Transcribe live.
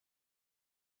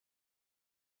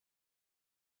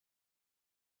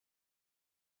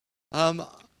Um,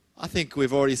 I think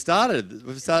we've already started.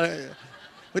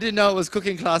 We didn't know it was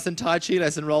cooking class and Tai Chi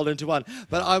lesson rolled into one.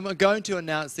 But I'm going to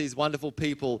announce these wonderful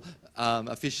people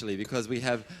officially because we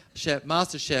have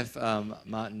Master Chef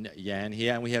Martin Yan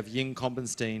here, and we have Ying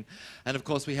Kompenstein, and of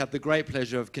course we have the great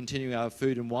pleasure of continuing our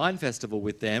Food and Wine Festival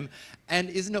with them. And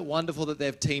isn't it wonderful that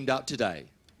they've teamed up today?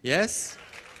 Yes?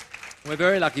 We're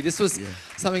very lucky. This was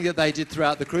something that they did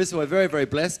throughout the cruise, so we're very, very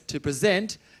blessed to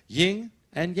present Ying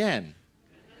and Yan.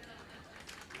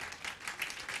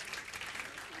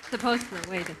 Supposed to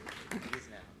wait.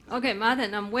 Okay,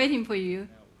 Martin, I'm waiting for you.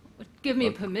 Give me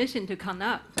permission to come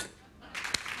up.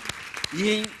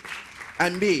 Ying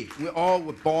and me, we all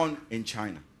were born in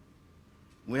China.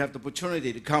 We have the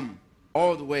opportunity to come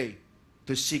all the way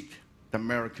to seek the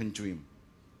American dream.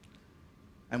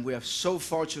 And we are so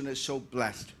fortunate, so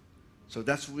blessed. So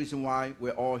that's the reason why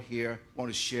we're all here, want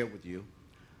to share with you.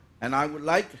 And I would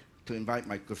like to invite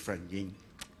my good friend Ying.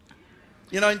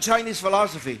 You know, in Chinese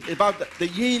philosophy, it's about the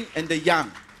yin and the yang.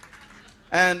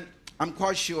 And I'm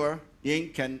quite sure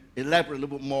Ying can elaborate a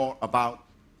little bit more about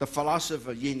the philosophy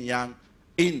of yin and yang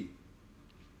in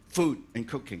food and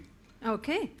cooking.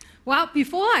 Okay. Well,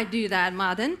 before I do that,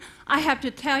 Martin, I have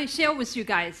to share with you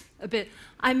guys a bit.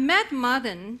 I met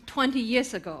Martin 20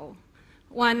 years ago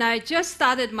when I just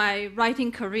started my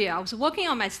writing career. I was working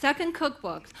on my second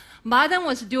cookbook. Martin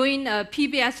was doing a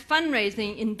PBS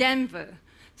fundraising in Denver.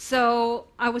 So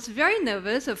I was very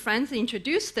nervous. A friend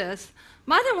introduced us.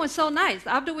 Martin was so nice.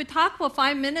 After we talked for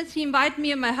 5 minutes, he invited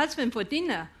me and my husband for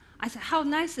dinner. I said, how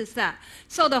nice is that?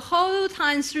 So the whole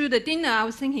time through the dinner, I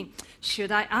was thinking,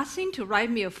 should I ask him to write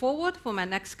me a foreword for my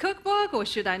next cookbook, or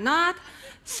should I not?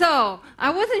 So I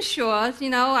wasn't sure.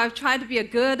 You know, I've tried to be a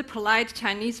good, polite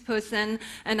Chinese person,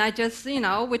 and I just, you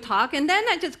know, we talk, and then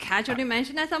I just casually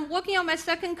mentioned that I'm working on my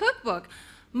second cookbook.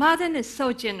 Martin is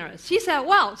so generous. He said,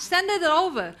 well, send it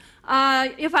over.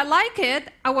 If I like it,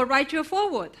 I will write you a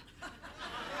foreword.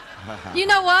 You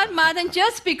know what, Martin?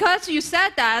 Just because you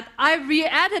said that, I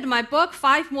re-edited my book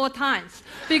 5 more times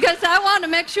because I want to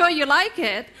make sure you like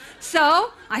it.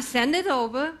 So I sent it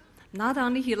over. Not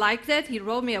only he liked it, he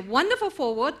wrote me a wonderful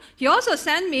foreword. He also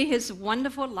sent me his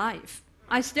wonderful life.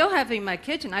 I still have it in my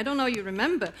kitchen. I don't know if you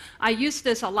remember. I use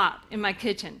this a lot in my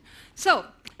kitchen. So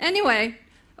anyway,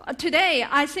 today,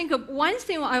 I think one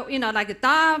thing, you know, like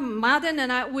Da, Martin,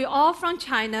 and I, we're all from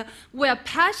China. We're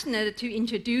passionate to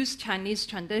introduce Chinese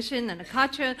tradition and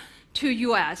culture to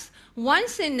U.S. One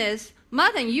thing is,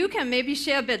 Martin, you can maybe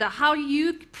share a bit of how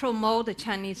you promote the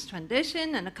Chinese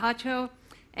tradition and the culture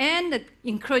and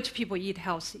encourage people to eat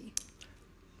healthy.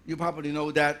 You probably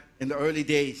know that in the early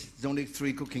days, there's only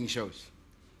 3 cooking shows.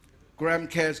 Graham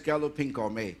Care's Galloping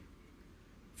Gourmet,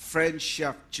 French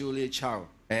chef Julia Chow,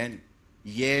 and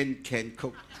Yan can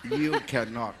cook, you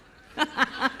cannot.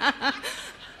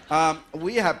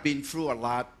 We have been through a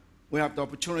lot. We have the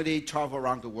opportunity to travel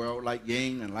around the world like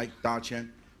Ying and like Da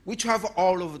Chen. We travel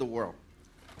all over the world.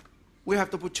 We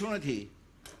have the opportunity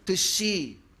to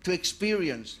see, to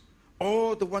experience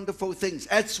all the wonderful things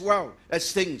as well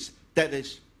as things that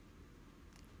is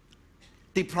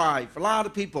deprived. A lot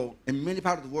of people in many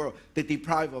parts of the world, they're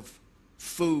deprived of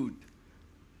food.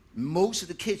 Most of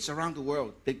the kids around the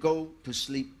world, they go to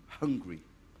sleep hungry.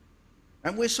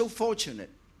 And we're so fortunate.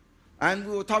 And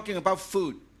we were talking about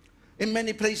food. In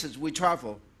many places we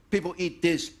travel, people eat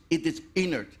this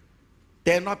inert.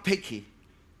 They're not picky.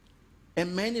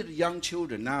 And many of the young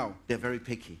children now, they're very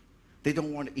picky. They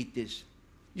don't want to eat this.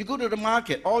 You go to the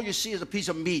market, all you see is a piece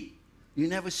of meat. You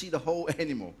never see the whole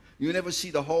animal. You never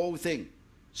see the whole thing.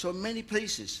 So in many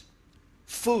places,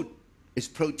 food is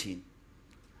protein.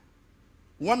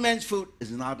 One man's food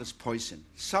is another's poison.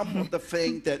 Some of the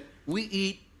things that we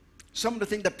eat, some of the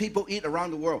things that people eat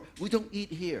around the world, we don't eat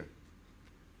here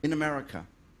in America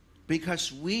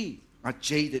because we are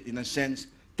jaded in a sense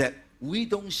that we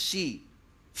don't see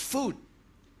food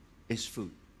is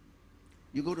food.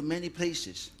 You go to many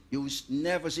places, you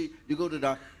never see, you go to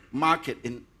the market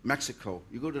in Mexico,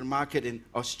 you go to the market in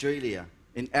Australia,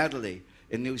 in Adelaide,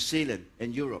 in New Zealand,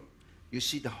 in Europe, you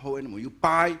see the whole animal. You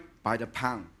buy by the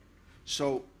pound.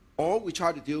 So all we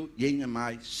try to do, Ying and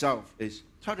myself, is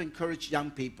try to encourage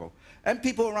young people and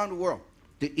people around the world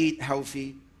to eat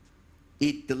healthy,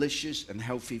 eat delicious and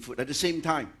healthy food. At the same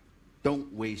time,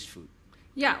 don't waste food.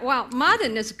 Yeah, well,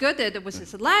 Martin is good at it with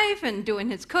his life and doing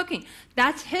his cooking.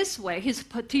 That's his way. His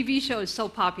TV show is so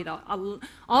popular.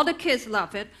 All the kids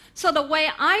love it. So the way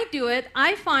I do it,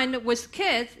 I find with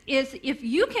kids, is if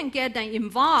you can get them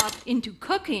involved into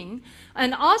cooking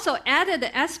and also added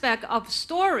the aspect of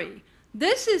story.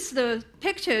 This is the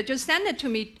picture, just sent it to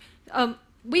me a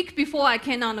week before I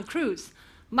came on a cruise.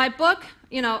 My book,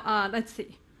 you know, let's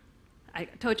see. I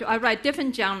told you I write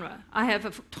different genre. I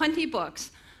have 20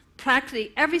 books.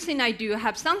 Practically everything I do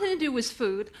have something to do with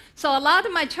food. So a lot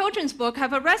of my children's books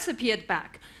have a recipe at the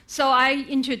back. So I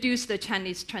introduce the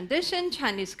Chinese tradition,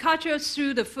 Chinese culture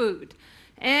through the food.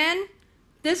 And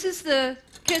this is the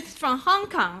kids from Hong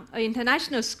Kong, an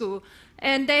international school,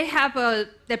 and they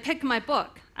pick my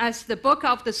book as the book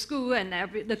of the school, and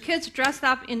the kids dressed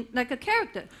up in like a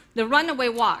character, the runaway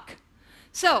walk.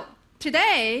 So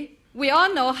today, we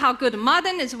all know how good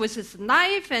Martin is with his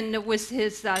knife and with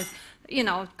his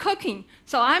cooking.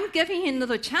 So I'm giving him a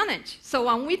little challenge. So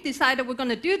when we decided we're going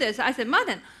to do this, I said,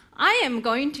 Martin, I am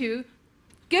going to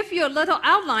give you a little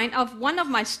outline of one of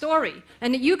my story,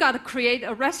 and you got to create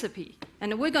a recipe.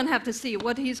 And we're going to have to see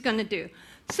what he's going to do.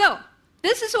 So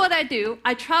this is what I do.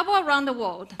 I travel around the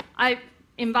world. I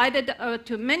invited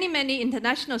to many, many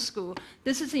international schools.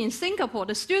 This is in Singapore.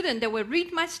 The student, they will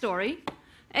read my story,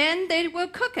 and they will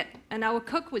cook it, and I will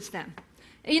cook with them.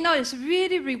 You know, it's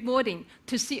really rewarding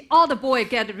to see all the boys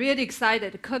get really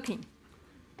excited cooking.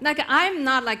 Like, I'm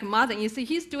not like Martin. You see,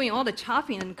 he's doing all the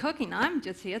chopping and cooking. I'm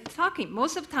just here talking.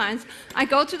 Most of the times, I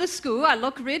go to the school, I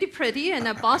look really pretty, and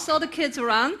I boss all the kids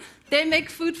around. They make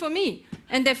food for me,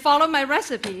 and they follow my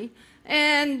recipe.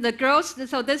 And the girls,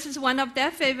 so this is one of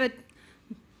their favorite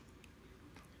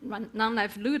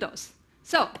non-life noodles.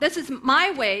 So this is my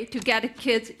way to get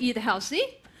kids eat healthy.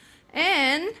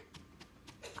 And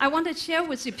I want to share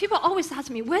with you. People always ask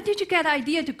me, where did you get the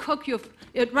idea to cook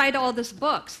write all these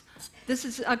books? This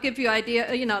is, I'll give you an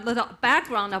idea, a little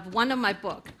background of one of my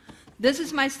books. This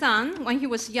is my son when he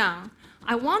was young.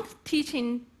 I want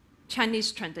teaching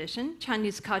Chinese tradition,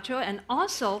 Chinese culture, and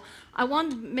also I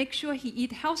want to make sure he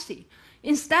eat healthy.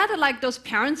 Instead of like those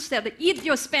parents that eat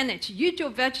your spinach, eat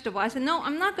your vegetable, I said, no,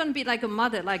 I'm not going to be like a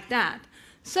mother like that.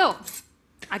 So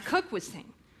I cook with him.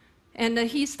 And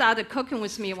he started cooking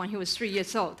with me when he was 3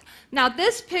 years old. Now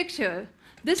this picture,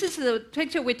 this is the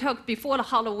picture we took before the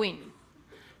Halloween.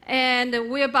 And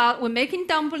we're making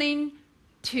dumpling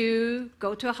to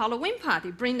go to a Halloween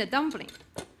party, bring the dumpling.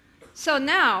 So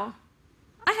now,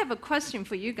 I have a question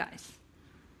for you guys.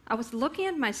 I was looking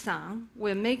at my son,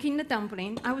 we're making the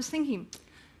dumpling. I was thinking,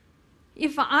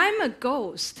 if I'm a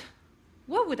ghost,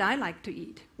 what would I like to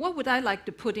eat? What would I like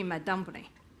to put in my dumpling?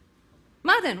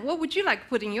 Martin, what would you like to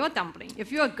put in your dumpling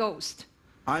if you're a ghost?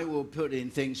 I will put in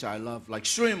things I love, like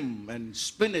shrimp and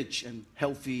spinach and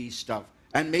healthy stuff.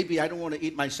 And maybe I don't want to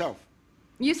eat myself.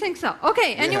 You think so?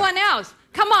 Okay, anyone else?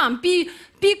 Come on, be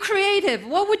creative.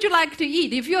 What would you like to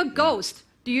eat if you're a ghost?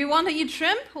 Do you want to eat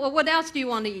shrimp, or what else do you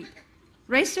want to eat?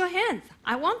 Raise your hands.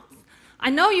 I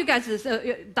know you guys,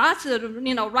 that's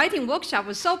writing workshop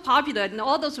was so popular, and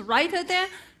all those writers there,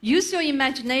 use your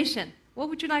imagination. What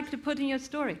would you like to put in your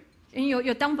story, in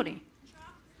your dumpling?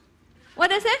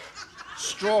 What is it?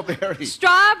 Strawberry.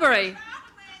 Strawberry.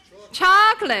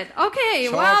 Chocolate. Okay,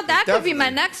 Chocolate, well, that could be my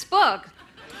definitely. next book.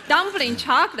 Dumpling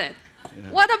chocolate. Yeah.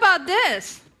 What about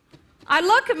this? I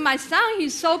look at my son,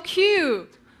 he's so cute.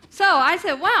 So I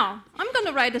said, wow, I'm going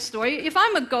to write a story. If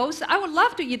I'm a ghost, I would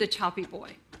love to eat a choppy boy.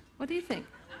 What do you think?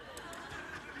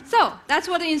 So that's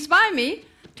what inspired me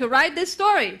to write this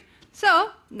story. So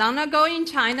long ago in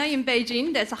China, in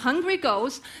Beijing, there's a hungry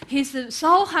ghost. He's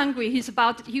so hungry,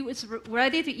 he was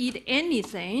ready to eat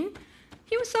anything.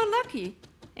 He was so lucky.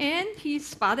 And he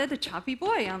spotted a choppy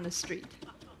boy on the street.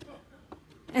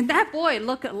 And that boy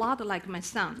looked a lot like my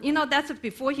son. That's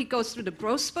before he goes through the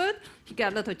growth spurt. He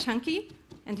got a little chunky,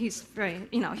 and he's very,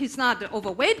 he's not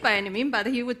overweight by any means,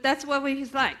 but that's what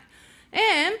he's like.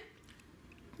 And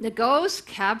the ghost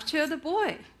captured the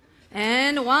boy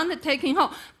and wanted to take him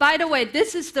home. By the way,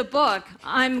 this is the book.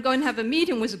 I'm going to have a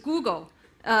meeting with Google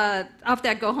after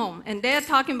I go home. And they're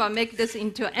talking about making this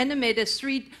into an animated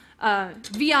street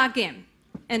VR game.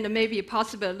 And maybe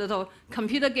possibly a little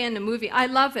computer game, a movie. I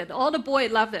love it. All the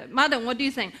boys love it. Madam, what do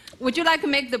you think? Would you like to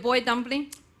make the boy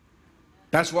dumpling?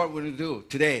 That's what we're going to do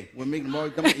today. We're making more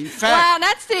dumpling. In fact, well,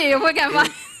 let's see if we can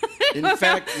find. In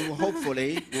fact,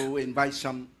 hopefully, we'll invite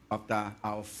some of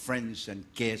our friends and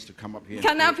guests to come up here.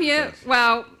 Come up here? Yes.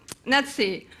 Well, let's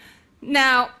see.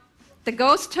 Now, the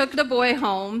ghost took the boy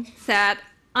home, said,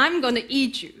 I'm going to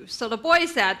eat you. So the boy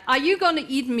said, are you going to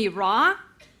eat me raw?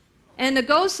 And the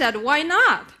ghost said, why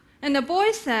not? And the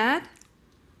boy said,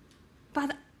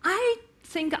 but I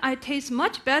think I taste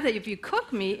much better if you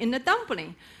cook me in the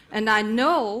dumpling. And I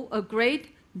know a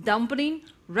great dumpling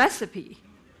recipe.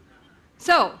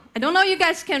 So, I don't know if you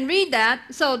guys can read that.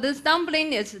 So this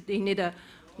dumpling is, you need a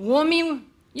warming,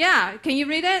 yeah, can you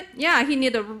read it? Yeah, he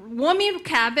need a warming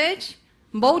cabbage,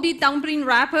 moldy dumpling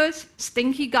wrappers,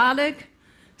 stinky garlic.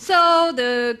 So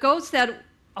the ghost said,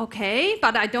 okay,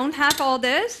 but I don't have all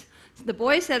this. The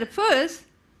boy said, first,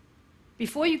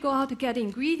 before you go out to get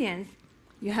ingredients,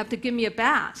 you have to give me a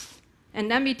bath and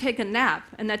let me take a nap,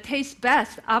 and that tastes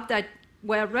best after I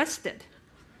well rested.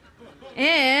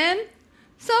 And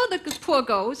so the poor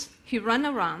ghost, he run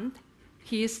around.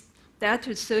 He's there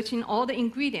to searching all the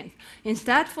ingredients.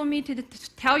 Instead for me to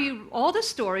tell you all the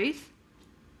stories,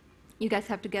 you guys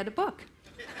have to get a book.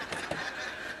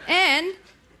 And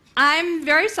I'm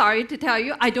very sorry to tell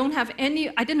you, I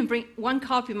didn't bring one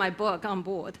copy of my book on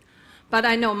board. But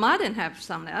I know Martin have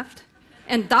some left,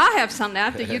 and Da have some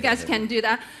left, you guys can do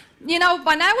that. You know,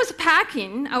 when I was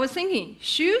packing, I was thinking,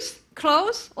 shoes,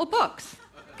 clothes, or books?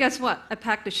 Guess what? I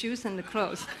packed the shoes and the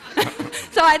clothes.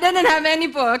 So I didn't have any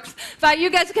books, but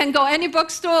you guys can go any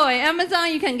bookstore or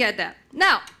Amazon, you can get that.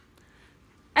 Now,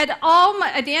 at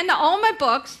the end of all my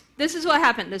books, this is what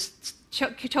happened.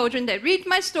 The children, they read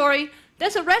my story,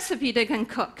 there's a recipe they can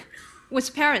cook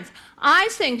with parents. I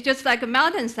think, just like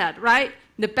Melton said, right,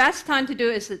 the best time to do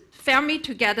is family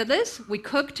togetherness, we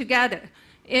cook together.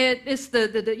 It is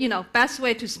the best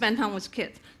way to spend time with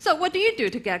kids. So what do you do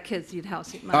to get kids to eat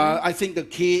healthy, Melton? I think the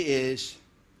key is,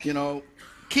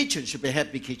 kitchen should be a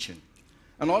happy kitchen.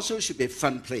 And also it should be a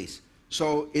fun place.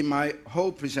 So in my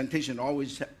whole presentation, I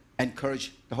always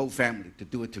encourage the whole family to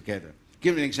do it together.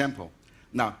 Give you an example.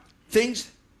 Now,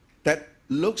 things that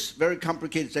looks very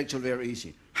complicated is actually very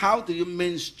easy. How do you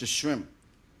mince the shrimp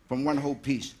from one whole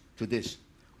piece to this?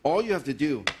 All you have to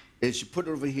do is you put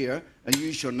it over here and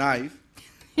use your knife.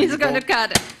 He's going to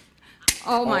cut it.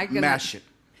 Oh my goodness. Mash it,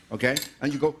 okay?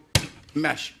 And you go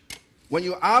mash.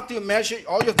 After you mash it,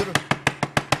 all you have to do,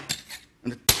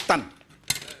 and it's done.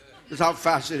 That's how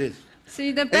fast it is.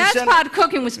 See, the best part of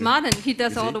cooking with Martin, he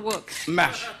does all the work.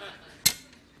 Mash.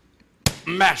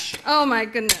 Mash. Oh my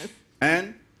goodness.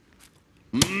 And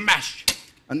mash.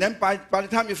 And then by the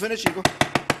time you finish, you go.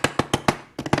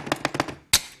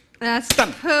 That's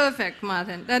done. Perfect,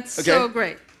 Martin. That's so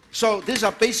great. So these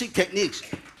are basic techniques.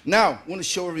 Now, I want to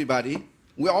show everybody,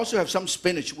 we also have some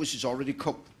spinach which is already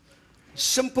cooked.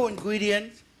 Simple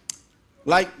ingredients,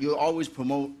 like you always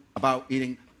promote about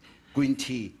eating green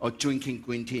tea or drinking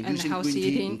green tea, and using green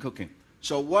tea in cooking.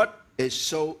 So what is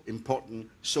so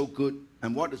important, so good,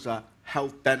 and what is a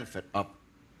health benefit of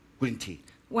green tea?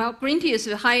 Well, green tea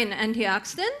is high in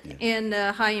antioxidant and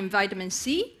high in vitamin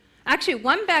C. Actually,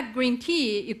 one bag green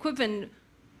tea equivalent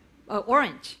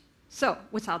orange, so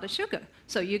without the sugar.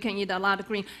 So you can eat a lot of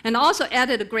green, and also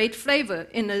added a great flavor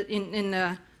in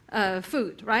the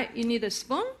food, right? You need a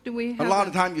spoon. Do we have a lot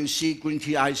of time you see green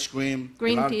tea ice cream.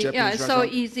 Green tea, yeah, it's so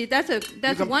easy. That's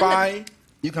one.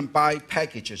 You can buy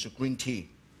packages of green tea,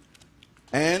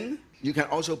 and you can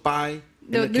also buy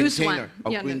the loose container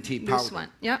one. of green tea powder. One.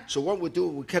 Yeah. So what we do,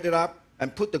 we cut it up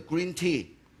and put the green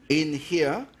tea in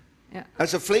here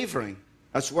as a flavoring,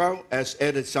 as well as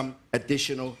added some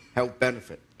additional health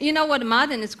benefit. You know what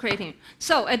Martin is creating?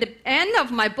 So at the end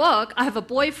of my book, I have a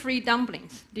boy-free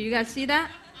dumplings. Do you guys see that?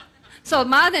 So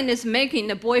Martin is making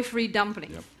the boy-free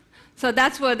dumplings. Yep. So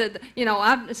that's what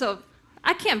so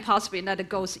I can't possibly let the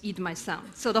ghost eat my son.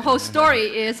 So the whole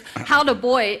story is how the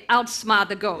boy outsmart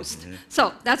the ghost.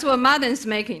 So that's what Martin's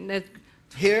making.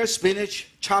 Here,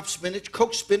 spinach, chopped spinach,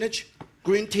 cooked spinach,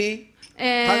 green tea.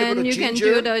 And you can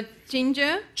do the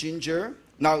ginger. Ginger.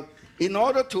 Now, in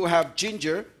order to have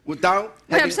ginger without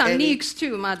we have some leeks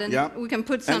too, Martin. Yeah. We can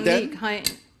put some leek high.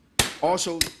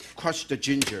 Also, crush the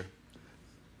ginger.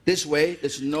 This way,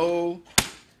 there's no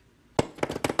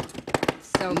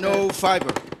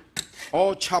fiber.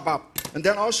 All chop up. And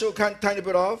then also tiny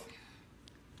bit of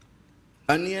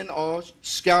onion or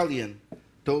scallion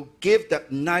to give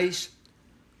that nice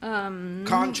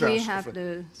contrast. We have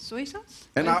the soy sauce.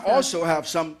 And I also have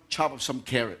some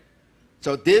carrot.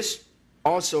 So this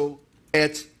also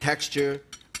adds texture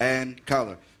and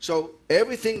color. So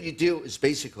everything you do is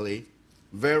basically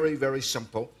very, very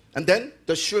simple. And then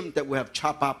the shrimp that we have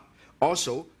chopped up,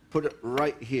 also put it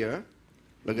right here.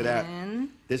 Look at that.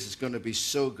 This is going to be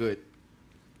so good.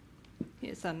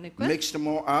 Here's some liquid. Mix them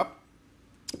all up.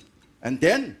 And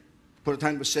then put a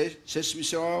tiny bit of sesame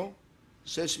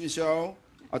oil,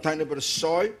 a tiny bit of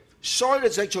soy. Soy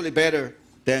is actually better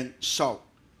than salt.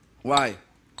 Why?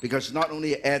 Because not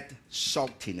only add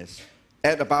saltiness,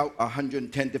 add about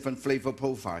 110 different flavor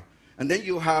profile. And then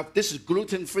you have, this is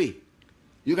gluten-free.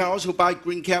 You can also buy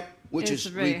green cap, which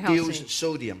is reduced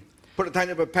sodium. Put a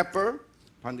tiny bit of pepper,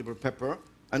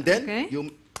 and then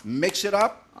you mix it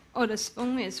up. Oh, the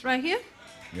spoon is right here?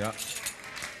 Yeah.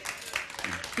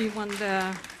 You want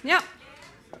the,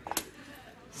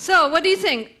 So what do you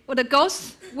think? Would the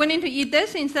ghost willing to eat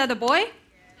this instead of the boy?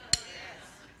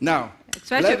 Now,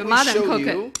 especially if Martin cook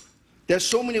it. There's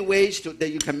so many ways that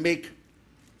you can make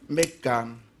make,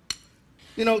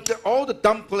 you know, all the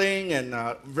dumpling and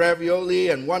ravioli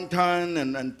and wonton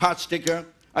and pot sticker.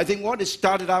 I think what it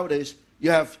started out is you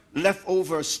have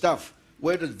leftover stuff,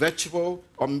 whether it's vegetable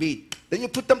or meat. Then you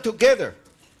put them together.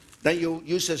 Then you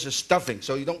use it as a stuffing,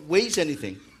 so you don't waste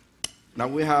anything. Now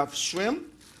we have shrimp.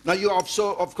 Now you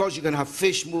also, of course, you can have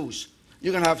fish mousse.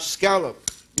 You can have scallop.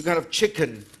 You can have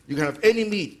chicken. You can have any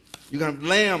meat. You can have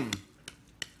lamb.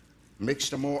 Mix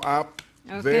them all up.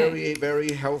 Okay. Very,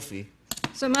 very healthy.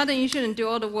 So, Martin, you shouldn't do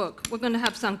all the work. We're going to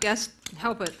have some guests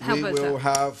help us. We will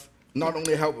have not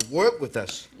only help work with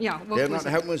us. Yeah, work they're with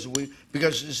not helping us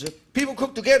because people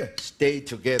cook together, stay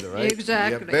together, right?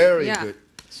 Exactly. Yeah, very Yeah. good.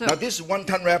 So, now this is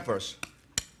wonton wrappers.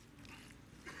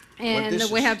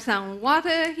 and we have some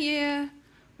water here.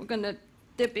 We're going to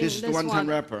dip in This is the wonton water.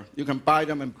 wrapper. You can buy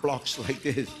them in blocks like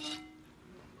this.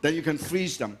 Then you can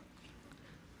freeze them.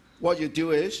 What you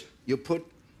do is you put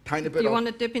tiny bit Do you of... want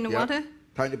to dip in the water?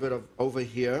 Tiny bit of over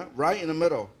here, right in the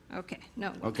middle. Okay,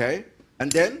 no. Okay?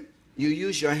 And then you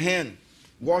use your hand.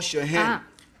 Wash your hand.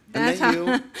 And that's then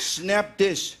how you snap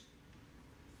this.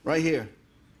 Right here.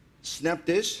 Snap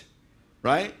this.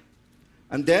 Right?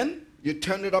 And then you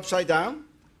turn it upside down.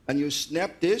 And you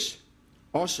snap this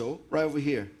also right over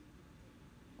here.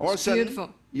 All of a sudden, beautiful.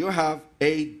 you have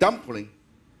a dumpling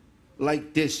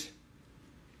like this.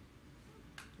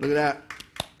 Look at that.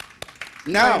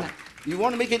 Now, you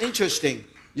want to make it interesting.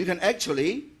 You can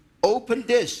actually open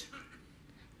this.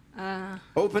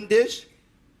 Open this.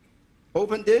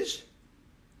 Open this.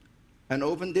 And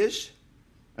open this.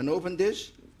 And open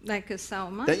this. Like a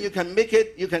salmon? Then you can make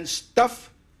it, you can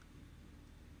stuff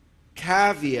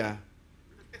caviar,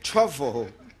 truffle,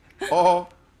 or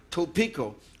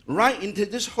topiko right into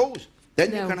this hole.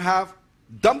 Then you can have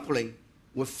dumpling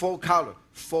with 4 color,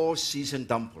 4 season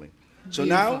dumpling. So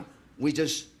now we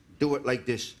just do it like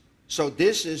this. So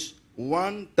this is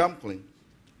one dumpling.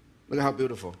 Look at how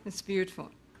beautiful. It's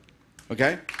beautiful.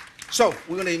 Okay? So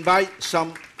we're going to invite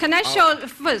some... Can I show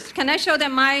first? Can I show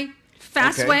them my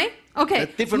fast way?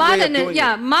 Okay.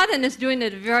 Martin is doing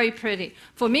it very pretty.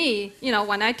 For me, you know,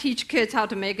 when I teach kids how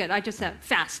to make it, I just said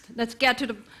fast. Let's get to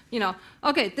the, you know.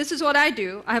 Okay, this is what I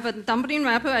do. I have a dumpling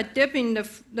wrapper. I dip in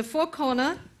the 4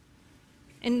 corner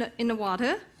in the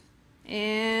water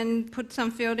and put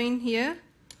some filling here.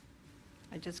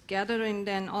 I just gather it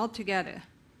then all together.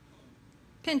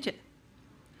 Pinch it.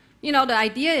 You know, the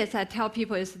idea is I tell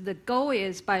people is the goal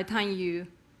is by the time you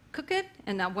cook it,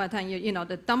 and then by the time you know,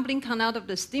 the dumpling come out of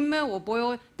the steamer or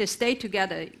boil, they stay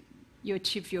together, you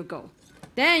achieve your goal.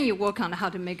 Then you work on how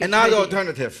to make it Another pretty.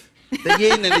 alternative, the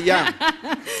yin and the yang.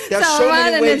 There are so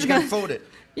many ways you can fold it.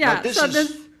 Yeah, now,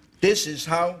 this is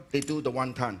how they do the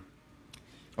wonton.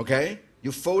 Okay?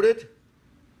 You fold it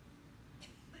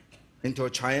into a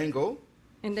triangle.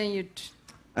 And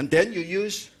then you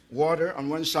use water on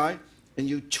one side, and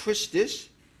you twist this.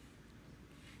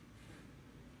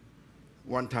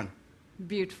 Wonton.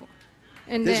 Beautiful.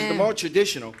 And this is the more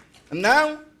traditional. And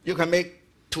now you can make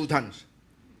 2 tons.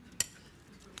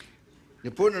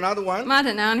 You put another one.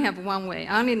 Martin, I only have one way.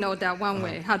 I only know that one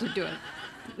way, how to do it.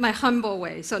 My humble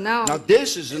way. So now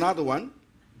this is another one.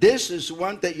 This is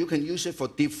one that you can use it for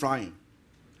deep frying.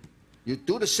 You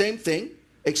do the same thing,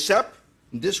 except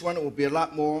this one will be a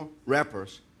lot more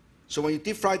wrappers. So when you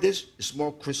deep fry this, it's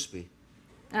more crispy.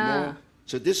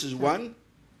 So this is 1,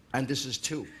 and this is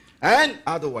 2. And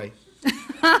other way.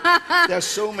 There are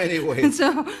so many ways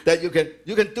that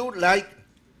you can do like,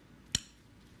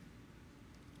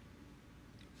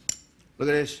 look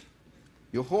at this.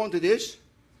 You hold on to this,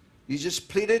 you just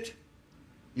pleat it,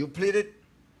 you pleat it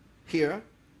here,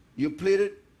 you pleat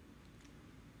it,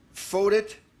 fold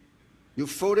it, you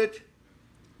fold it,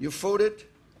 you fold it,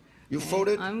 you fold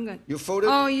it, you fold it.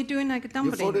 Oh, you're doing like a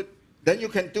dumpling. You fold it. Then you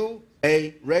can do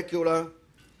a regular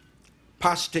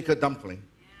pot sticker dumpling.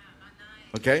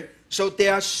 Okay? So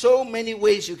there are so many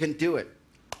ways you can do it.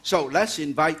 So let's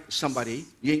invite somebody.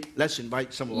 Ying, let's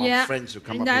invite some of our friends to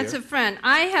come up here. That's a friend.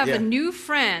 I have a new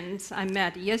friend I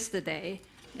met yesterday,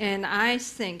 and I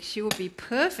think she will be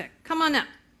perfect. Come on up.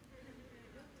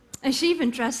 And she even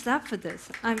dressed up for this.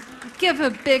 Give her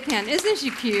a big hand. Isn't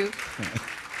she cute?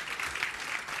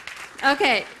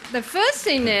 Okay, the first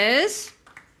thing is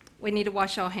we need to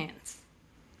wash our hands.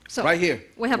 So right here.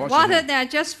 We have water there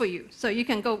just for you, so you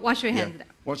can go wash your hands there.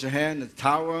 Wash your hand, the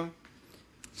towel,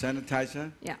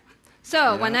 sanitizer. Yeah.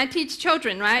 So when I teach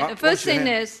children, right, the first thing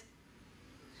is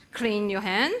clean your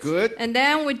hands. Good. And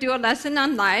then we do a lesson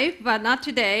on life, but not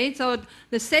today. So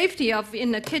the safety of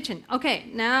in the kitchen. Okay,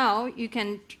 now you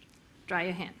can dry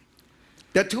your hand.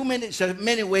 There are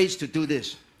many ways to do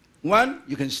this. 1,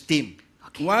 you can steam.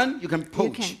 Okay. 1, you can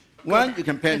poach. 1, you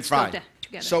can pan fry.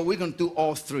 together. So we're going to do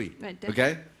all three. Right there.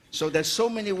 Okay? So there's so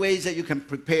many ways that you can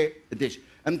prepare a dish.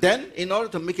 And then, in order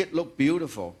to make it look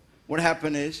beautiful, what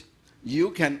happens is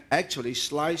you can actually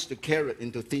slice the carrot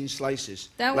into thin slices.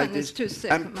 That like one is this, too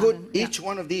thick, and put Martin. each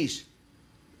one of these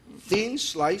thin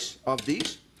slice of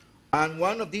these and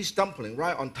one of these dumplings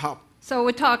right on top. So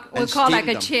we'll call steam like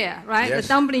a them. chair, right? Yes. The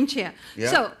dumpling chair.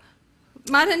 Yeah. So,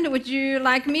 Martin, would you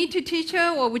like me to teach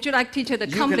her, or would you like to teach her the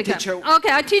You can complicated? teach her- Okay,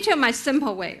 I'll teach her my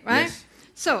simple way, right? Yes.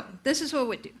 So this is what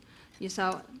we do. You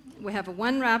saw we have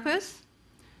one wrappers.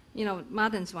 You know,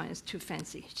 Martin's one is too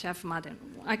fancy. Chef Martin,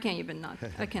 I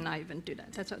cannot even do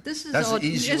that. That's all. This is That's all. the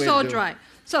easy It's way to all do it. dry.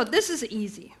 So this is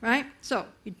easy, right? So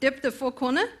you dip the four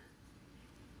corner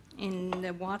in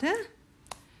the water,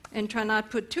 and try not to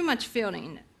put too much filling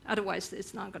in it. Otherwise,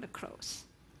 it's not going to close.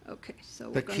 Okay, so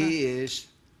The key is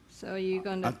so you're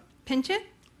going to pinch it.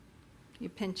 You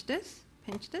pinch this,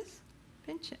 pinch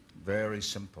it. very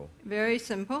simple. Very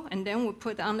simple. And then we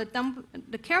put on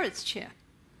the carrots chair.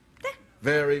 There.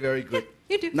 Very, very good.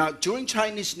 Yeah, you do. Now, during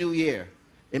Chinese New Year,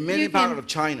 in many You parts can- of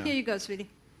China, Here you go, sweetie.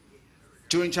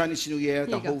 during Chinese New Year,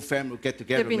 the you go. whole family will get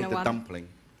together Dip and in make the the water. dumpling.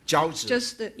 Jiaozi.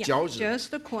 Jiaozi.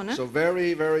 Just the corner. So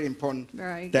very, very important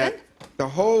Very that good. the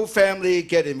whole family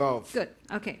get involved. Good.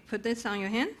 Okay, put this on your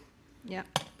hand. Yeah,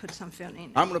 put some filling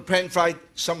in. I'm going to pan fry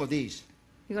some of these.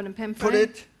 You're going to pan fry? Put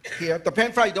it here. The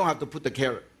pan fry, you don't have to put the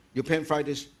carrot. You pan fry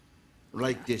this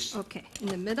like this. Okay, in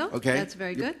the middle. Okay. That's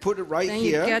very You good. put it right then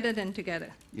here. you get it in together.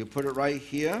 You put it right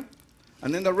here.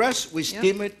 And then the rest, we Yep.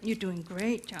 steam it You're doing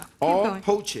great job. Keep or going.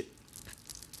 poach it.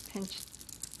 Pinch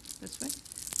this way.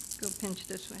 Go pinch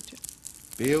this way too.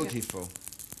 Beautiful.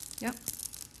 Yep.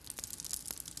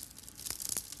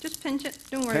 Just pinch it.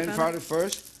 Don't worry Pan about fry it. it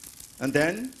first. And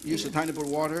then use a tiny bit of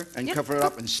water and Yep, cover it go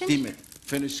up and pinch steam it. it.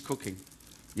 Finish cooking.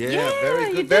 Yeah, Yeah, very you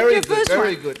good. did Very your good. first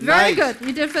Very one. good. Very Nice. good.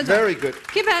 You did first Very one. good.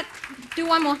 Keep at. Do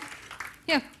one more.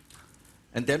 Here.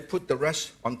 And then put the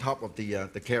rest on top of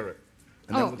the carrot.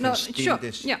 And then Oh, we can no, steam sure.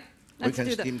 this. Yeah. We Let's can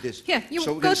do that. steam this. Here, you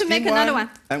so we go can to make steam another one.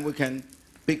 And we can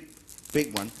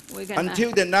big one. We're gonna-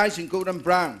 Until they're nice and golden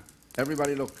brown.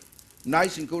 Everybody look.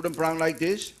 Nice and golden brown like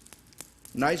this.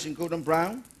 Nice and golden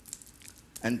brown.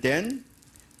 And then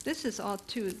This is all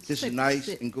too this thick. is nice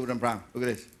and golden brown. Look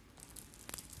at this.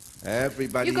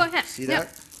 Everybody You go ahead. see Yeah.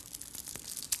 that?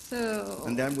 So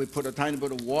And then we put a tiny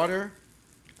bit of water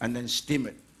and then steam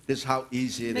it. This is how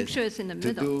easy it is make sure it's in the to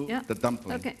middle. do Yeah. the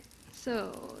dumpling. Okay.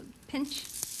 So pinch.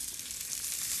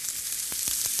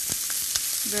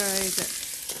 Very good.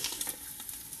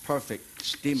 Perfect.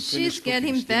 Steam She's finished cooking,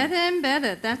 getting steam. better and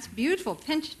better. That's beautiful.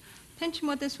 Pinch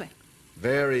more this way.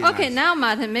 Very Okay, nice. now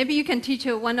Martin, maybe you can teach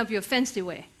her one of your fancy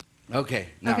way. Okay,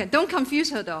 now. Okay, don't confuse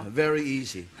her though. Very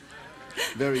easy.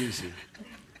 Very easy.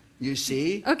 You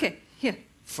see, Okay, here.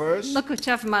 first. Look at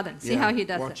Chef Martin. See yeah, how he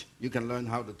does watch. it. You can learn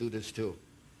how to do this too.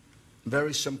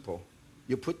 Very simple.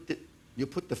 You put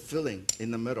the filling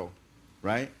in the middle,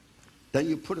 right? Then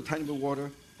you put a tiny bit of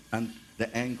water and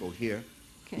the angle here.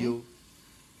 Okay. You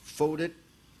fold it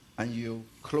and you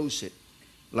close it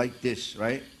like this,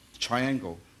 right?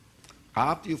 Triangle.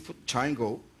 After you put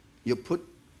triangle, you put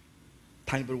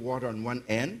tiny bit of water on one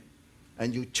end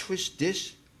and you twist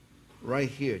this right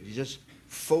here. You just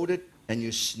fold it and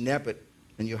you snap it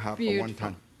and you have a Beautiful. one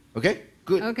time. Okay?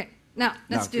 Good. Okay, now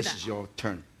let's now do this that. is your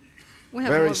turn. We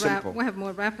have very more simple. we have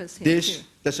more wrappers here This too.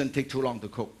 doesn't take too long to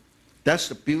cook. That's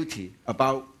the beauty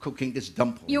about cooking this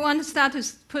dumpling. You want to start to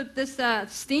put this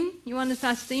steam? You want to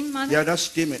start steam, Martin? Yeah, let's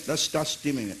steam it. Let's start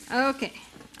steaming it. Okay,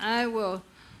 I will.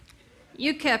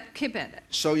 You keep at it.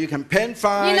 So you can pan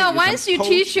fry. You know, can once you poach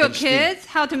teach your and steam. kids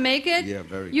how to make it, Yeah,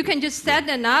 very you good. can just set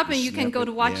them up and you can Snap go it.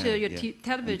 to watch Yeah, your yeah.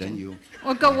 television. And then you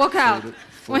or go work out. fold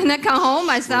When I come home,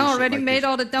 my son squeeze it already like made this.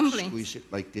 all the dumplings. Squeeze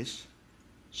it like this.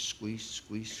 Squeeze,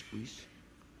 squeeze, squeeze.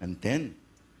 And then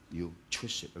you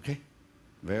twist it, okay?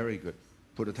 Very good.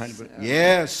 Put a tiny bit.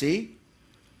 Yeah, see?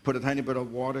 Put a tiny bit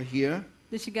of water here.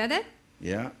 Did you get it?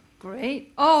 Yeah.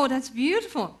 Great. Oh, that's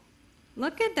beautiful.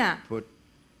 Look at that.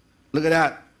 Look at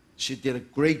that. She did a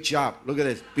great job. Look at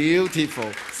this. Beautiful.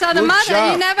 So the Good mother,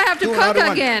 job. you never have to Do cook another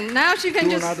one. again. Now she can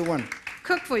Do just another one.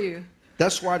 cook for you.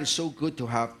 That's why it's so good to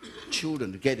have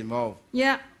children to get involved.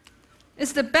 Yeah.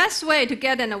 It's the best way to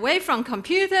get them away from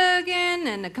computer again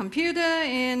and the computer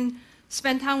and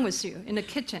spend time with you in the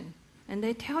kitchen. And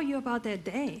they tell you about their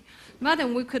day.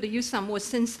 Martin, we could use some more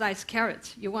thin sliced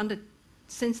carrots. You want to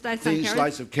thin slice some Thin carrots?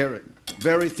 slice of carrot.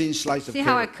 Very thin slice of See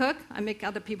how I carrot. cook? I make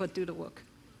other people do the work.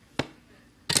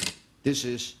 This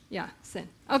is Yeah, thin.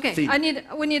 Okay, Thin.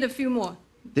 we need a few more.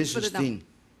 this Put is it down. thin.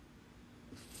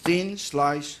 Thin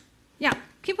slice. Yeah,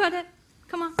 keep at it.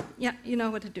 Come on. Yeah, you know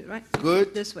what to do, right?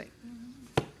 Good. This way.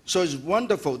 So it's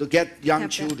wonderful to get young Have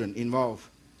that. children involved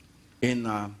in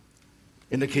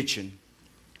the kitchen.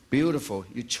 Beautiful.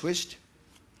 You twist.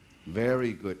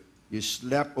 Very good. You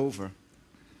slap over.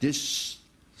 This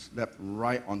slap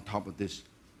right on top of this.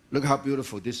 Look how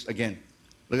beautiful this again.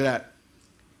 Look at that.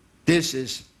 This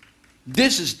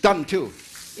is done too.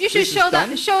 You should This is show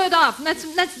done. show it off.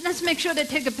 Let's make sure they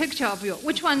take a picture of you.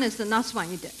 Which one is the last one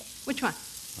you did? Which one?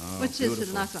 Which is the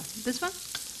beautiful. last one? This one?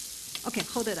 Okay,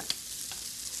 hold it up.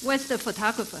 Where's the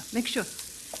photographer? Make sure.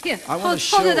 Here, I wanna hold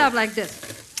it show. up like this.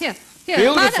 Here,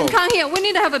 Beautiful. Martin, come here. We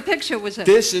need to have a picture with her.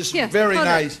 This is Here, very hold it.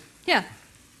 nice. Here,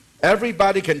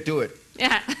 Everybody can do it.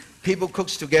 yeah. People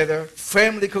cooks together.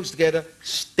 Family cooks together.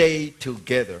 Stay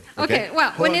together. Okay,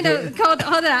 well, we Hold need on to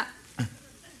hold it up.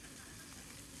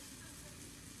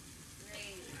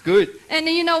 Good. And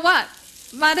you know what?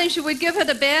 Martin, should we give her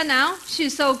the bear now?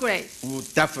 She's so great. Oh,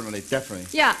 definitely, definitely.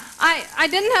 Yeah, I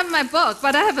didn't have my book,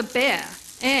 but I have a bear.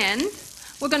 And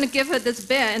we're going to give her this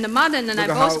bear, and Martin and I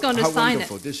Look at both going to how sign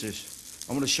wonderful it. this is.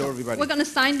 I want to show everybody. We're going to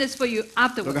sign this for you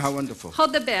afterwards. Look at how wonderful.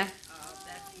 Hold the bear.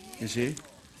 You see?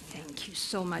 Thank you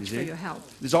so much You for see? your help.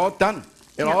 It's all done.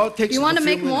 It Yeah. all takes You a want to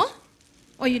few make more? minutes.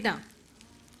 Or you done?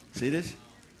 See this?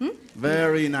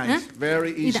 Very nice. Huh? Very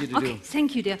You easy done? to Okay, do.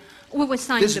 thank you, dear. We will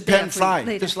sign This the is bear pen for fly, you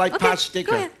later. just like okay, past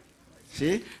sticker. Go ahead.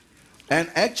 See? And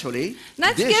actually,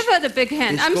 Let's this give her the big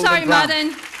hand. is I'm golden sorry, brown.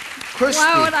 Martin. crispy.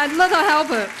 Wow, I'd love to help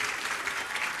her.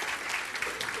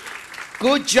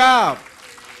 Good job.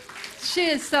 She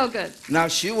is so good. Now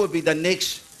she will be the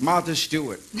next Martha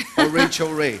Stewart or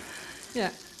Rachel Ray.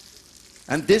 Yeah.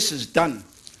 And this is done.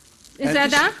 Is And that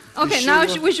this- done? this Okay, now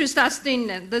sugar- we should start steaming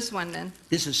then, this one then.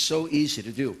 This is so easy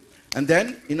to do. And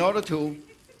then, in order to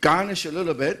garnish a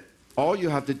little bit, all you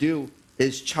have to do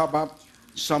is chop up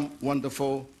some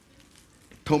wonderful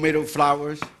tomato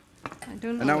flowers. I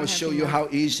don't know. And I will what show happened you now. how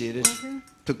easy it is Okay.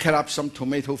 to cut up some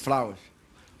tomato flowers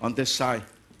on this side.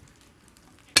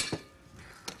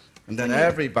 And then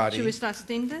everybody, Should we start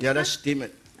steaming this? yeah, now? let's steam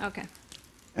it. Okay.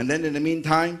 And then in the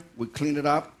meantime, we clean it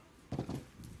up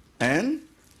and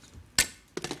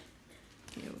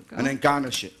Here we go. then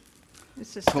garnish it.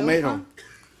 It's a stove Tomato. on.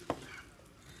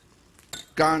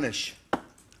 Garnish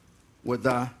with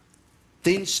a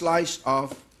thin slice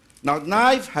of. Now,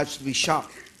 knife has to be sharp.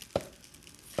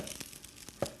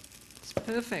 It's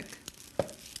perfect.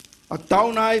 A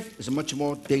dull knife is a much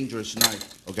more dangerous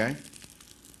knife, okay?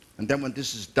 And then when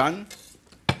this is done,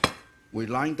 we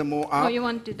line them all Oh, up. you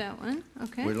want to do that one?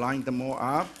 Okay. We line them all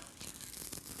up.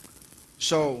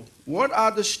 So, what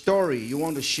are the story you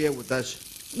want to share with us?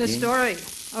 The Ying? story.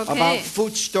 Okay. About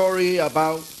food story,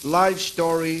 about life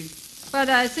story. But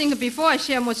I think before I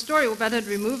share more story, we better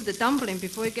remove the dumpling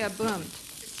before it get burned.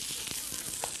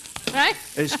 Right?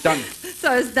 It's done.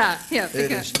 So it's done. Here, It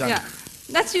because- is done. Yeah.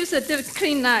 Let's use a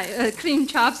clean knife, clean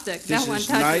chopstick. This That one is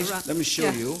touches nice. around. Let me show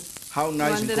Yeah. you how nice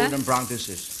want and to do that? golden brown this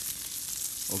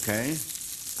is. Okay.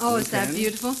 Oh, is that Okay.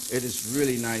 beautiful? It is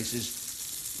really nice.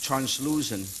 It's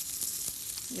translucent.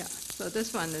 Yeah. So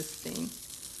this one is steam.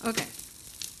 Okay.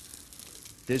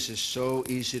 This is so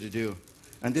easy to do.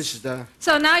 And this is the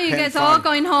So now you Pan guys are all fry.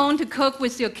 going home to cook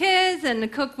with your kids and to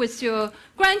cook with your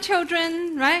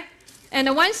grandchildren, right?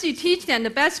 And once you teach them, the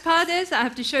best part is I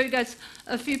have to show you guys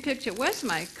a few pictures. Where's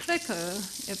my clicker,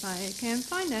 if I can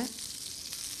find it?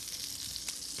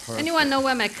 perfect. Anyone know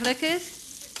where my clicker is?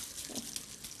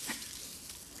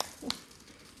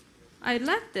 I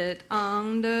left it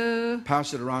on the...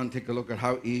 Pass it around, take a look at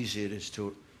how easy it is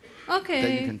to that you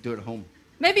Okay. can do at home.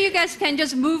 Maybe you guys can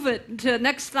just move it to the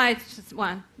next slide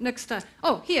one. Next slide.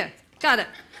 Oh, here. Got it.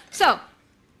 So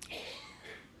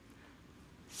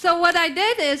what I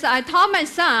did is I taught my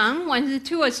son when he's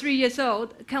 2 or 3 years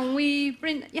old, can we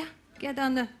bring, yeah, get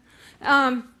on the,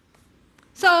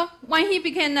 so when he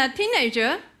became a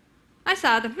teenager, I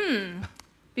thought,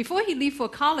 before he leave for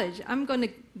college, I'm going to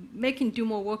make him do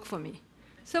more work for me.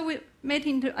 So I made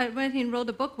him wrote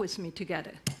a book with me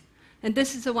together. And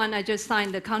this is the one I just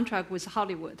signed the contract with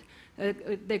Hollywood.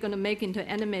 They're going to make into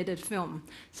animated film.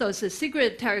 So it's a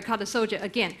Secret Terracotta Soldier.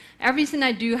 Again, everything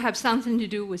I do has something to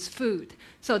do with food.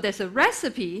 So there's a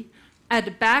recipe at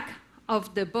the back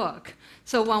of the book.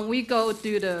 So when we go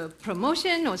do the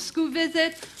promotion or school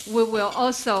visit, we will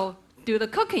also do the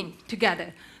cooking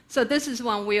together. So this is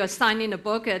when we are signing a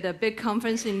book at a big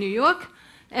conference in New York,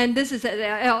 and this is at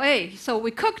LA. So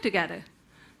we cook together.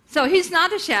 So he's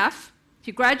not a chef.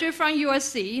 He graduated from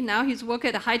USC. Now he's working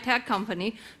at a high-tech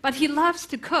company, but he loves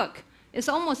to cook. It's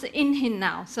almost in him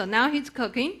now. So now he's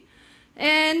cooking.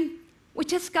 And we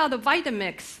just got a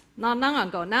Vitamix not long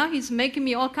ago. Now he's making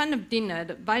me all kind of dinner,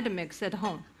 the Vitamix at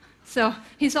home. So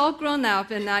he's all grown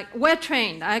up and we're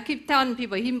trained. I keep telling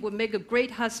people he would make a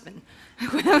great husband.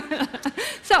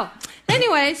 So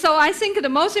anyway, so I think the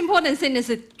most important thing is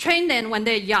to train them when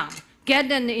they're young. Get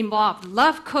them involved,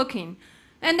 love cooking.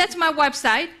 And that's my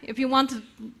website. If you want to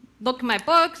look at my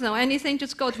books or anything,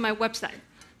 just go to my website.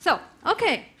 So,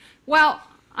 okay. Well,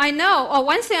 I know,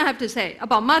 one thing I have to say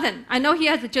about Martin. I know he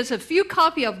has just a few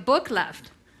copies of book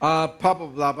left.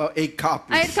 Probably about 8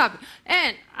 copies. 8 copies.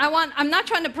 And I'm not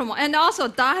trying to promote. And also,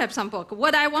 Da have some book.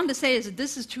 What I want to say is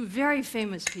this is 2 very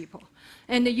famous people.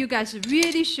 And you guys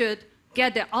really should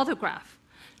get their autograph.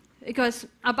 Because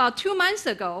about 2 months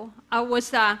ago, I was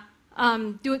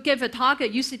give a talk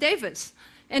at UC Davis.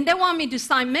 And they want me to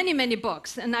sign many, many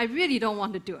books, and I really don't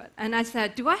want to do it. And I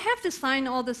said, do I have to sign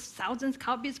all the thousands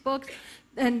copies books?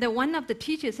 And one of the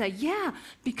teachers said, yeah,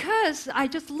 because I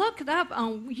just looked up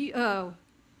on,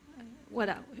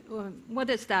 what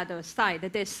is that site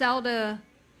that they sell the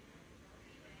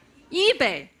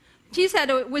eBay. She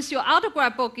said, with your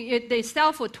autograph book, they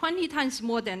sell for 20 times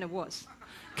more than it was.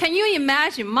 Can you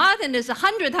imagine? Martin is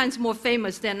 100 times more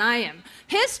famous than I am.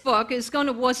 His book is going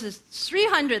to worth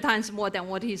 300 times more than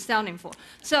what he's selling for.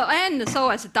 So, and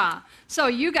so is Da. So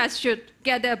you guys should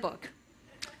get their book.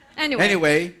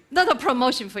 Anyway, little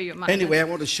promotion for you, Martin. Anyway, I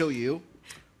want to show you.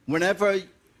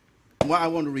 I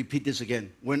want to repeat this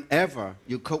again. Whenever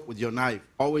you cook with your knife,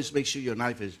 always make sure your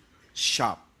knife is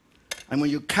sharp. And when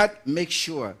you cut, make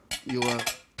sure you are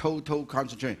total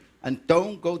concentrating. And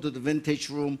don't go to the vintage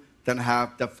room, then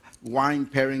have the wine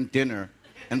pairing dinner,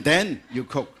 and then you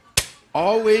cook.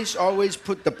 Always, always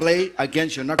put the blade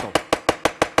against your knuckle.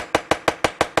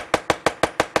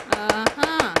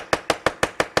 Uh-huh.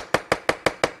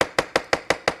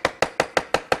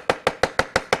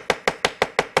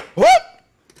 What?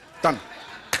 Done.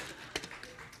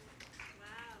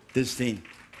 This thing.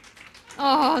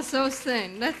 Oh, so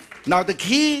thin. Now the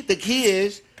key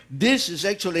is, this is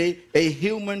actually a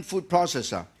human food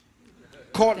processor.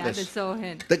 Cordless. That is so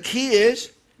handy. The key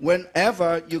is,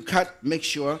 whenever you cut, make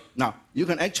sure. Now, you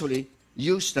can actually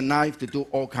use the knife to do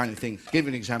all kinds of things. Give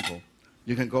an example.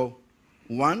 You can go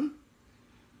 1,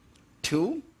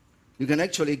 2. You can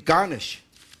actually garnish.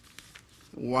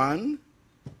 1,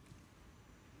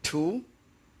 2.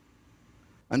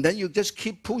 And then you just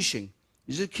keep pushing.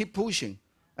 You just keep pushing.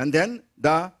 And then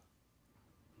the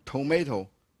tomato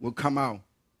will come out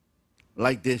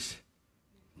like this.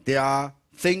 There are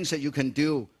things that you can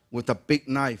do with a big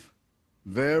knife.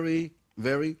 Very,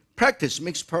 very, practice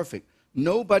makes perfect.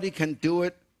 Nobody can do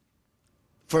it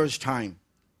first time,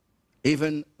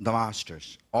 even the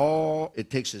masters. All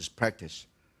it takes is practice.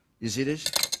 You see this?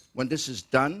 When this is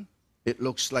done, it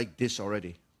looks like this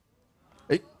already.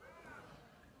 It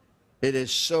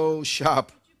is so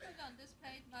sharp. Would you put it on this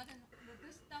plate, Martin?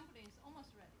 This dumpling is almost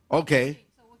ready. Okay,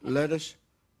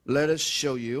 let us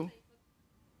show you.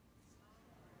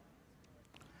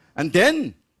 And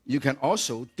then you can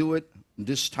also do it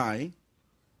this time.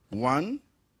 1,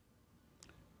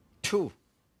 2.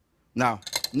 Now,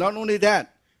 not only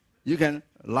that, you can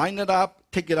line it up,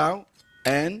 take it out,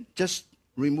 and just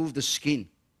remove the skin.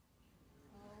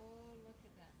 Oh, look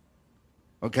at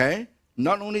that. Okay?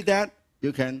 Not only that,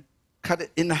 you can cut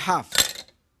it in half.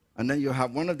 And then you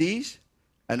have one of these,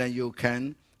 and then you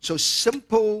can. So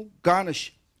simple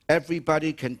garnish,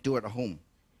 everybody can do at home.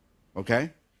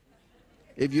 Okay?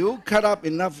 If you cut up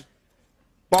enough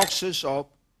boxes of,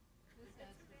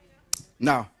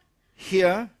 now,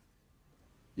 here,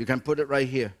 you can put it right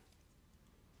here.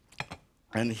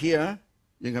 And here,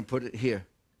 you can put it here.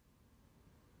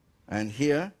 And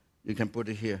here, you can put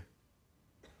it here.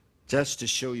 Just to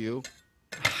show you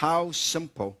how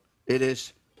simple it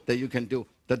is that you can do.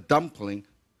 The dumpling,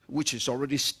 which is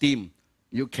already steamed,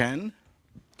 you can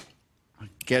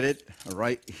get it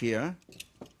right here.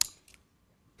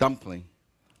 Dumpling.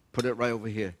 Put it right over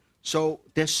here. So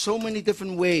there's so many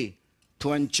different ways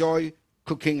to enjoy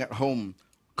cooking at home,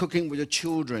 cooking with your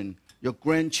children, your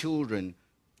grandchildren.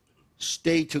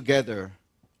 Stay together.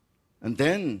 And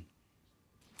then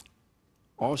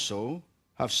also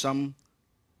have some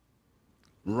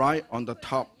right on the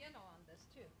top.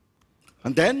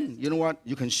 And then, you know what?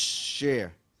 You can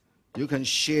share. You can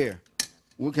share.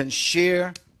 We can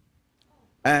share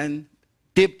and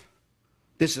dip.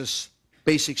 This is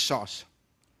basic sauce.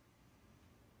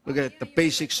 Look at the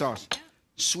basic sauce.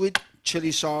 Sweet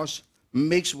chili sauce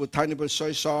mixed with tiny bit of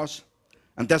soy sauce.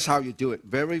 And that's how you do it.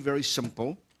 Very, very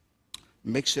simple.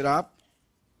 Mix it up.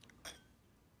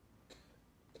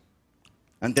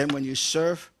 And then when you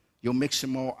serve, you mix it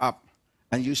more up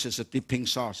and use it as a dipping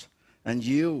sauce. And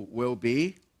you will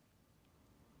be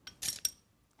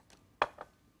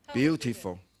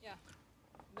beautiful. Yeah.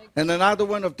 Make And another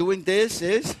one of doing this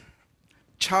is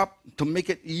chop, to make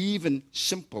it even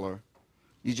simpler.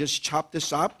 You just chop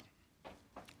this up.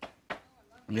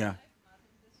 Yeah.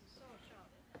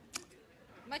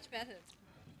 Much better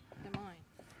than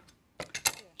mine.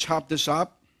 Chop this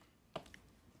up.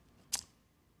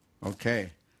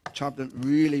 Okay. Chop it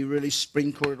really, really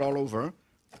sprinkle it all over.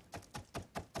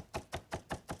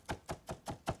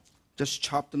 Just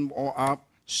chop them all up,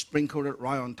 sprinkle it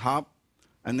right on top,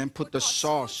 and then put the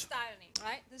sauce. Styling,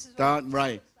 right? This is That,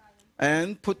 right.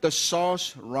 And put the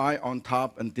sauce right on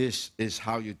top, and this is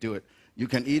how you do it. You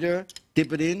can either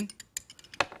dip it in,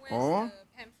 or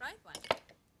the pan-fried one?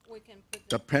 We can put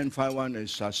the pan-fried one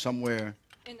is somewhere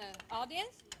in the audience.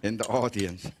 in the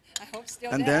audience. I hope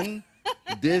still And there. then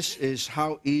this is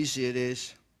how easy it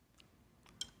is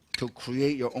to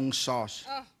create your own sauce.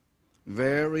 Oh.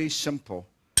 Very simple.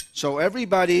 So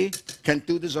everybody can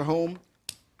do this at home,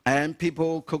 and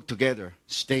people cook together,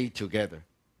 stay together.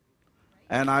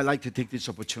 And I like to take this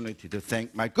opportunity to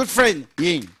thank my good friend,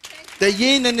 Ying. The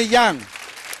yin and the yang.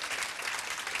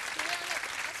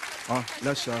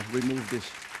 Let's remove this.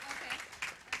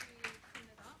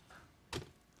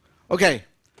 Okay.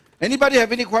 Anybody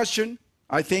have any question?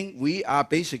 I think we are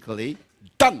basically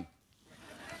done.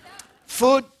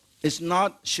 Food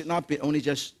should not be only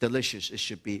just delicious. It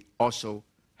should be also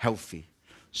healthy.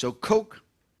 So cook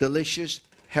delicious,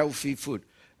 healthy food.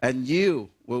 And you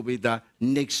will be the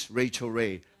next Rachel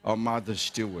Ray or Martha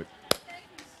Stewart.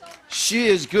 She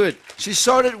is good. She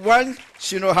saw it once,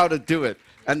 she knows how to do it.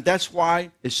 And that's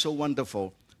why it's so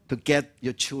wonderful to get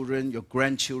your children, your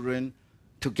grandchildren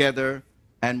together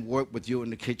and work with you in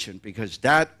the kitchen, because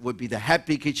that would be the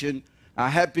happy kitchen. A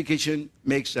happy kitchen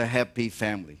makes a happy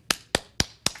family.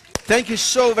 Thank you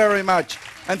so very much.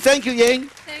 And thank you, Ying.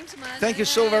 Thanks, man. Thank you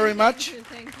so very much.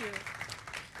 Thank you.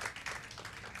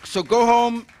 So go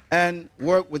home and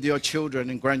work with your children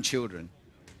and grandchildren.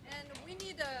 And we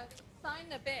need to sign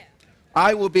the bear.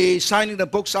 I will be signing the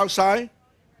books outside.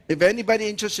 If anybody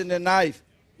interested in the knife,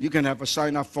 you can have a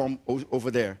sign-up form over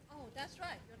there. Oh, that's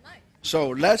right. Your knife. So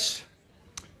let's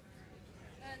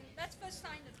First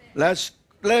sign the bear.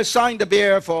 let's sign the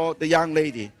bear for the young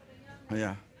lady.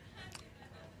 Yeah.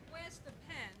 Where's the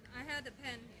pen? I had the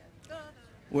pen here.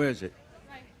 Where is it?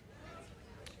 Right.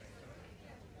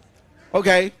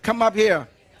 Okay, come up here.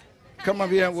 Come up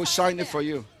here and we'll sign it for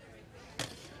you.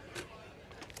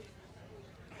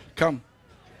 Come.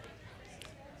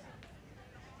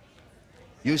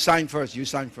 You sign first. You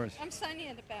sign first. I'm signing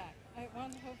at the back. I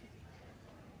want to hope.